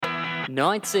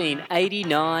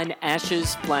1989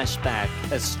 Ashes Flashback,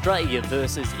 Australia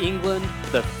versus England,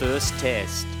 the first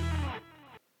test.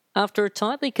 After a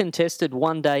tightly contested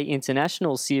one-day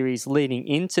international series leading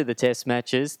into the test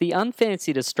matches, the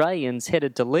unfancied Australians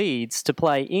headed to Leeds to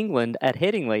play England at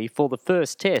Headingley for the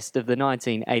first test of the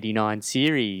 1989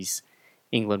 series.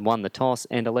 England won the toss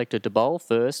and elected to bowl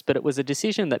first, but it was a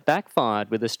decision that backfired,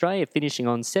 with Australia finishing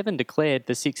on 7 declared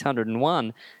for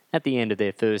 601 at the end of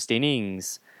their first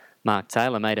innings. Mark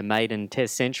Taylor made a maiden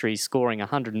test century, scoring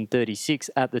 136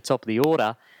 at the top of the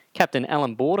order. Captain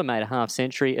Alan Border made a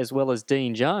half-century, as well as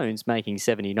Dean Jones making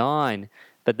 79.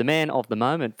 But the man of the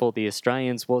moment for the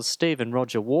Australians was Stephen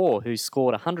Roger Waugh, who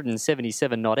scored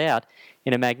 177 not out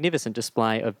in a magnificent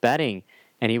display of batting.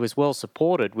 And he was well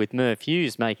supported, with Murph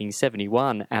Hughes making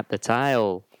 71 at the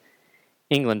tail.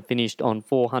 England finished on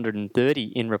 430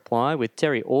 in reply, with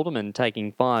Terry Alderman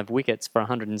taking 5 wickets for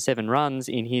 107 runs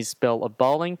in his spell of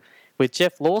bowling, with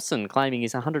Geoff Lawson claiming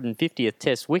his 150th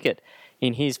Test wicket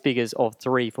in his figures of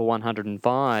 3 for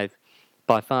 105.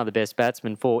 By far the best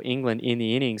batsman for England in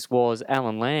the innings was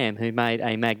Alan Lamb, who made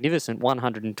a magnificent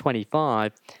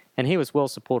 125, and he was well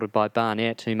supported by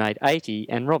Barnett, who made 80,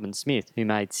 and Robin Smith, who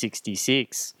made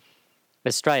 66.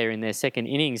 Australia in their second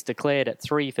innings declared at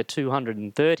 3 for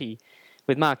 230,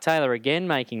 with Mark Taylor again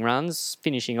making runs,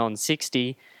 finishing on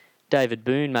 60. David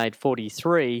Boone made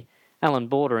 43. Alan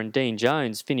Border and Dean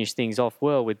Jones finished things off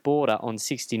well, with Border on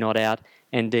 60 not out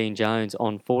and Dean Jones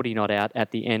on 40 not out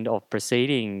at the end of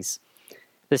proceedings.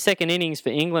 The second innings for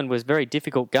England was very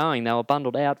difficult going. They were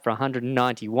bundled out for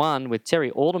 191, with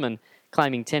Terry Alderman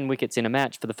claiming 10 wickets in a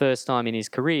match for the first time in his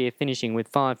career, finishing with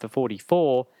 5 for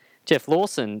 44. Geoff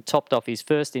Lawson topped off his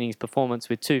first innings performance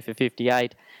with 2 for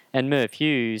 58, and Murph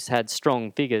Hughes had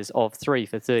strong figures of 3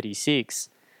 for 36.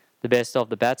 The best of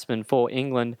the batsmen for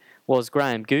England was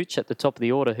Graham Gooch at the top of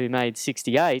the order, who made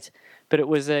 68, but it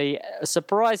was a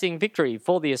surprising victory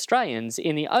for the Australians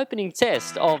in the opening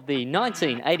test of the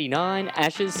 1989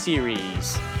 Ashes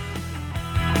series.